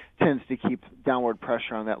 and that tends to keep downward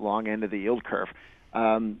pressure on that long end of the yield curve.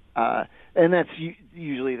 And that's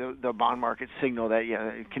usually the bond market signal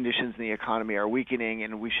that conditions in the economy are weakening,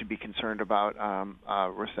 and we should be concerned about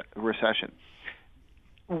recession.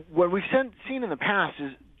 What we've seen in the past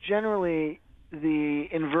is generally the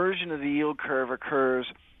inversion of the yield curve occurs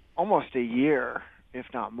almost a year, if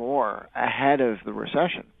not more, ahead of the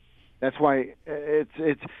recession. That's why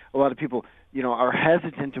it's a lot of people are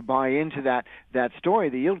hesitant to buy into that story,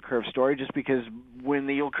 the yield curve story, just because when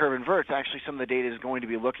the yield curve inverts, actually some of the data is going to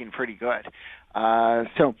be looking pretty good.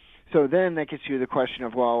 So then that gets you the question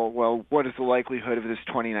of well, what is the likelihood of this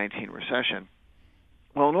 2019 recession?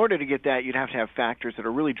 Well, in order to get that, you'd have to have factors that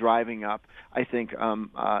are really driving up, I think,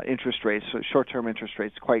 interest rates, so short-term interest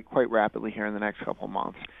rates, quite rapidly here in the next couple of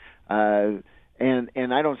months. And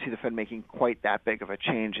I don't see the Fed making quite that big of a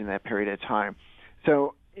change in that period of time.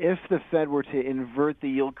 So if the Fed were to invert the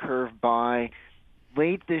yield curve by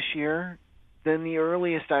late this year, then the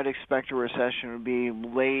earliest I'd expect a recession would be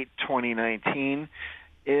late 2019.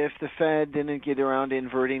 If the Fed didn't get around to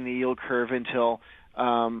inverting the yield curve until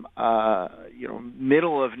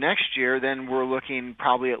middle of next year, then we're looking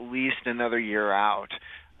probably at least another year out.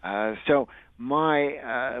 So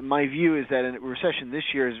my view is that a recession this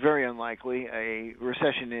year is very unlikely. A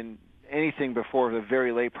recession in anything before the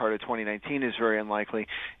very late part of 2019 is very unlikely.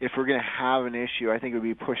 If we're going to have an issue, I think it would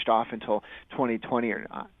be pushed off until 2020 or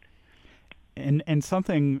not. And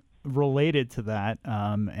something related to that,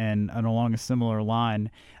 and along a similar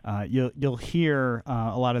line, you'll hear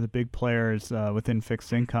a lot of the big players within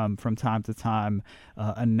fixed income from time to time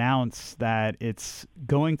announce that it's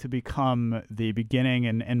going to become the beginning,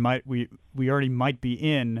 and we already might be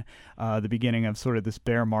in the beginning of sort of this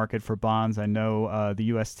bear market for bonds. I know the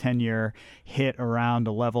U.S. 10-year hit around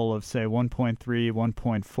a level of, say, 1.3,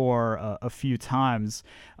 1.4 a few times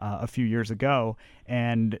a few years ago.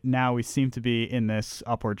 And now we seem to be in this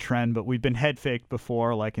upward trend, but we've been head faked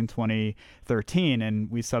before, like in 2013, and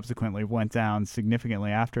we subsequently went down significantly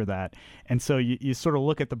after that. And so you sort of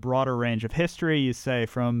look at the broader range of history. You say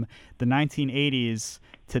from the 1980s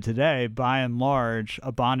to today, by and large,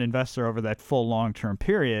 a bond investor over that full long-term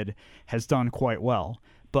period has done quite well.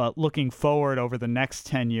 But looking forward over the next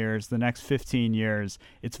 10 years, the next 15 years,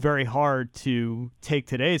 it's very hard to take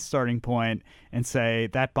today's starting point and say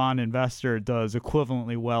that bond investor does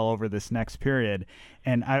equivalently well over this next period.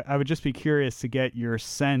 And I would just be curious to get your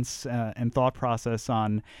sense and thought process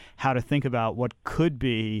on how to think about what could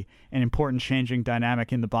be an important changing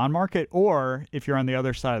dynamic in the bond market, or if you're on the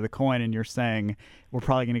other side of the coin and you're saying we're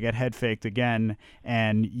probably going to get head faked again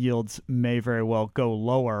and yields may very well go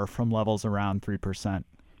lower from levels around 3%.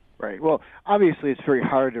 Right. Well, obviously it's very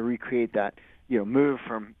hard to recreate that move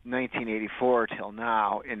from 1984 till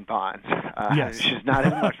now in bonds. Yes. There's just not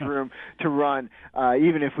as much room to run.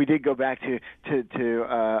 Even if we did go back to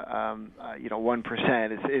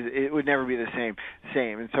 1%, it would never be the same.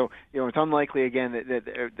 And so it's unlikely again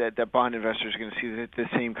that bond investors are going to see the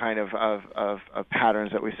same kind of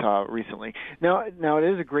patterns that we saw recently. Now it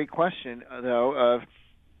is a great question though of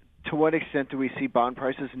to what extent do we see bond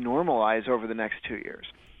prices normalize over the next 2 years?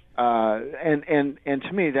 And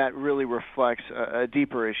to me, that really reflects a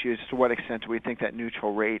deeper issue as to what extent do we think that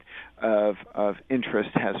neutral rate of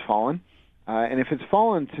interest has fallen. And if it's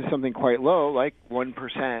fallen to something quite low, like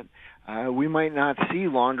 1%, we might not see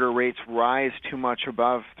longer rates rise too much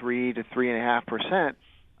above 3 to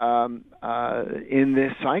 3.5% in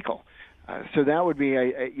this cycle. So that would be,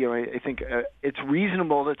 I think it's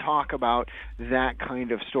reasonable to talk about that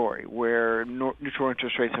kind of story where neutral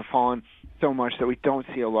interest rates have fallen so much that we don't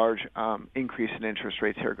see a large increase in interest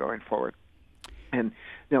rates here going forward. And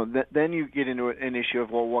then you get into an issue of,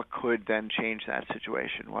 well, what could then change that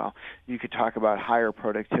situation? Well, you could talk about higher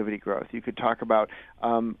productivity growth. You could talk about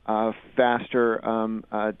faster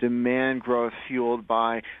demand growth fueled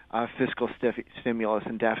by fiscal stimulus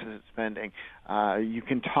and deficit spending. You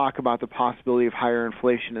can talk about the possibility of higher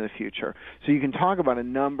inflation in the future. So you can talk about a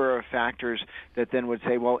number of factors that then would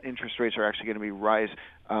say, well, interest rates are actually going to be rise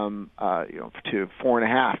to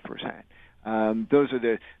 4.5%. Those are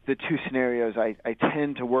the two scenarios I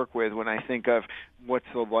tend to work with when I think of what's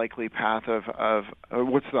the likely path of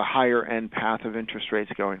what's the higher end path of interest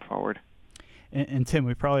rates going forward. And Tim,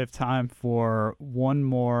 we probably have time for one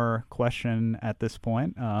more question at this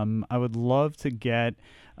point. I would love to get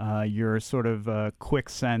your sort of quick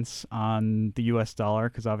sense on the U.S. dollar,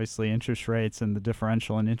 because obviously interest rates and the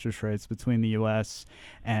differential in interest rates between the U.S.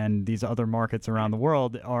 and these other markets around the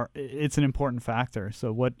world it's an important factor.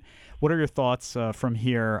 So what are your thoughts from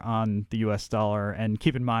here on the U.S. dollar? And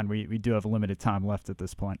keep in mind, we do have a limited time left at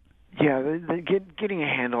this point. Yeah, getting a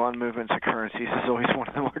handle on movements of currencies is always one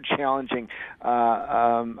of the more challenging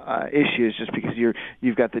issues, just because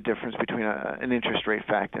you've got the difference between an interest rate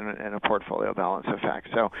fact and a portfolio balance effect.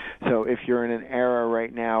 So if you're in an era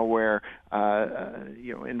right now where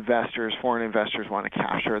foreign investors want to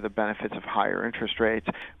capture the benefits of higher interest rates,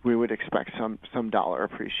 we would expect some dollar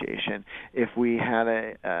appreciation. If we had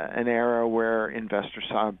an era where investors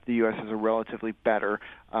saw the U.S. as a relatively better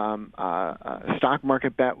stock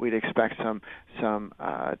market bet, we'd expect some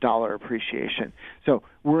dollar appreciation. So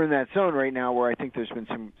we're in that zone right now where I think there's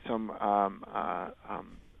been some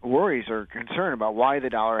worries or concern about why the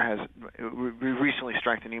dollar has recently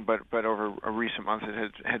strengthening, but over recent months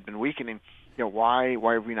it had been weakening. Why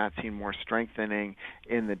have we not seen more strengthening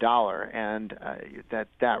in the dollar? And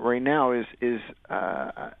that right now is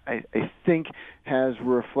I think has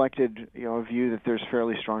reflected a view that there's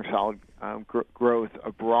fairly strong solid growth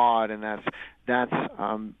abroad, and that's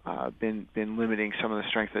been limiting some of the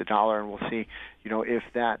strength of the dollar. And we'll see if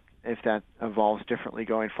that evolves differently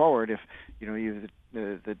going forward. If you have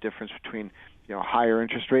the difference between higher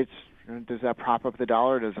interest rates, does that prop up the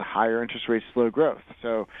dollar? Does a higher interest rate slow growth?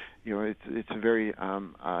 So it's a very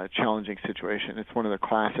challenging situation. It's one of the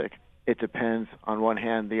classic "it depends on one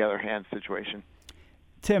hand, the other hand" situation.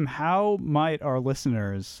 Tim, how might our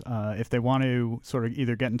listeners, if they want to sort of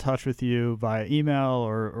either get in touch with you via email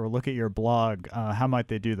or look at your blog, how might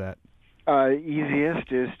they do that?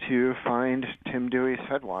 Easiest is to find Tim Dewey's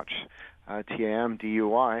FedWatch,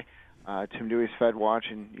 TAMDUY. Tim Dewey's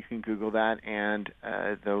FedWatch, and you can Google that, and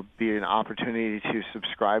there'll be an opportunity to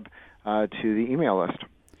subscribe to the email list.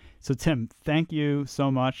 So, Tim, thank you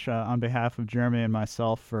so much on behalf of Jeremy and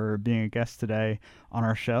myself for being a guest today on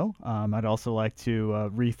our show. I'd also like to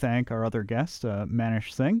re-thank our other guest,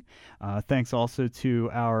 Manish Singh. Thanks also to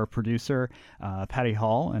our producer, Patty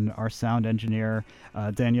Hall, and our sound engineer,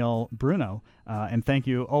 Danielle Bruno. And thank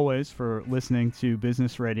you always for listening to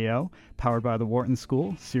Business Radio, powered by the Wharton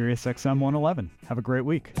School, Sirius XM 111. Have a great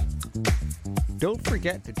week. Don't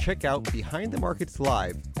forget to check out Behind the Markets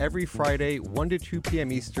Live every Friday, 1 to 2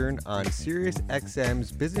 p.m. Eastern on Sirius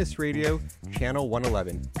XM's Business Radio, Channel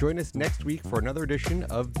 111. Join us next week for another edition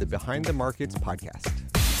of the Behind the Markets podcast.